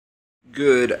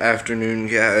Good afternoon,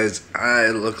 guys. I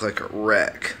look like a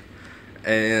wreck.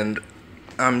 And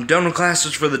I'm done with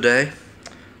classes for the day.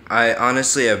 I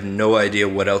honestly have no idea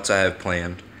what else I have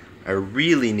planned. I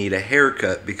really need a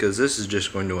haircut because this is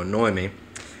just going to annoy me.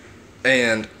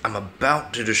 And I'm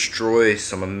about to destroy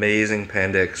some amazing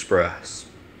Panda Express.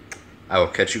 I will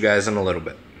catch you guys in a little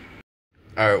bit.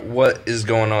 Alright, what is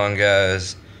going on,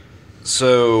 guys?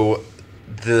 So,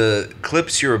 the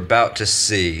clips you're about to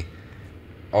see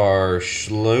are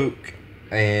Shlok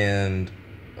and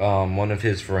one of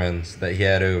his friends that he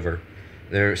had over.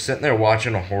 They're sitting there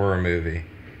watching a horror movie,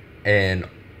 and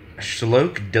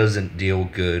Shlok doesn't deal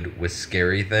good with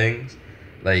scary things.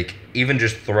 Like, even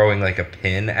just throwing like a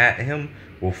pin at him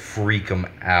will freak him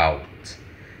out.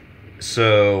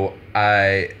 So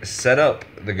I set up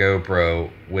the GoPro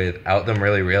without them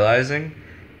really realizing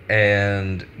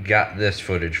and got this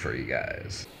footage for you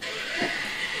guys.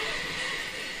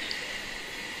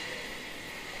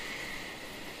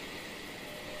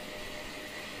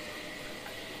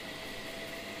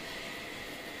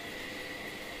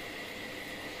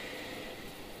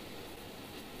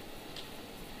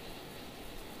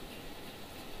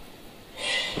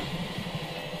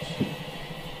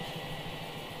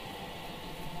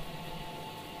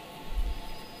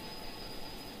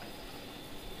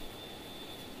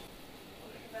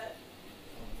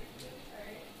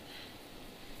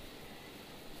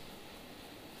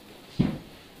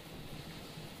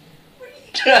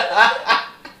 I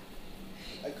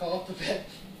call up the bed.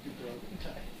 You broken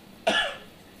tie. Call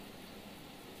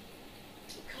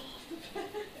off the bed.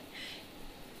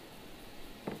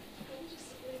 I'm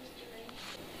just going to drink.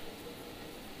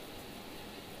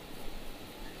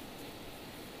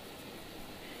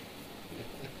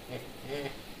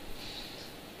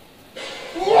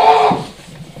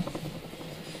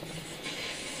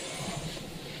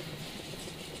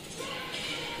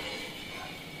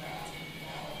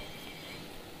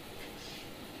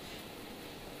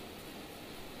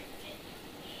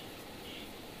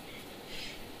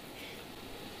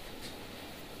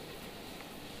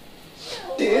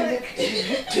 Damn it.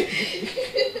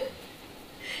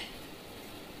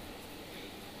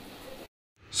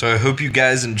 So I hope you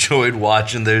guys enjoyed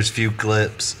watching those few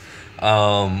clips.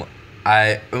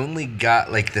 I only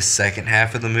got like the second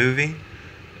half of the movie,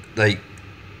 like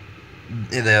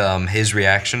his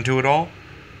reaction to it all.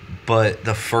 But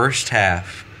the first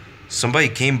half, somebody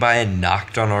came by and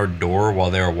knocked on our door while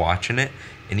they were watching it,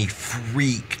 and he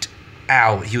freaked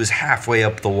out. He was halfway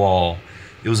up the wall.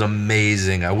 It was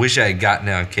amazing. I wish I had gotten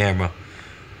it on camera.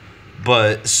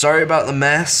 But sorry about the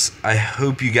mess. I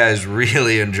hope you guys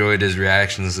really enjoyed his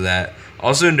reactions to that.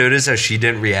 Also notice how she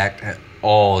didn't react at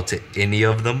all to any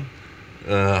of them.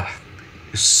 It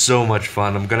was so much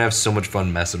fun. I'm gonna have so much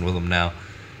fun messing with them now.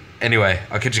 Anyway,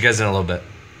 I'll catch you guys in a little bit.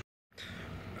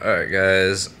 Alright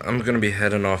guys, I'm gonna be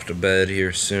heading off to bed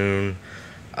here soon.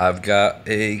 I've got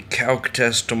a calc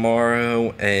test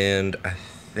tomorrow, and I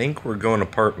think we're going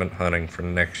apartment hunting for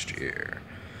next year.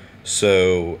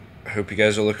 So, I hope you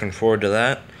guys are looking forward to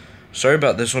that. Sorry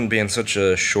about this one being such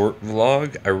a short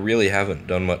vlog. I really haven't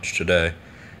done much today.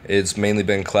 It's mainly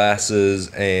been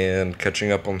classes and catching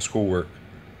up on schoolwork.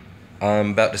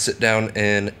 I'm about to sit down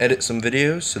and edit some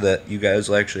videos so that you guys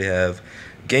will actually have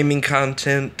gaming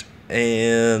content,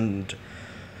 and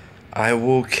I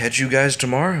will catch you guys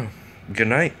tomorrow. Good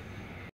night.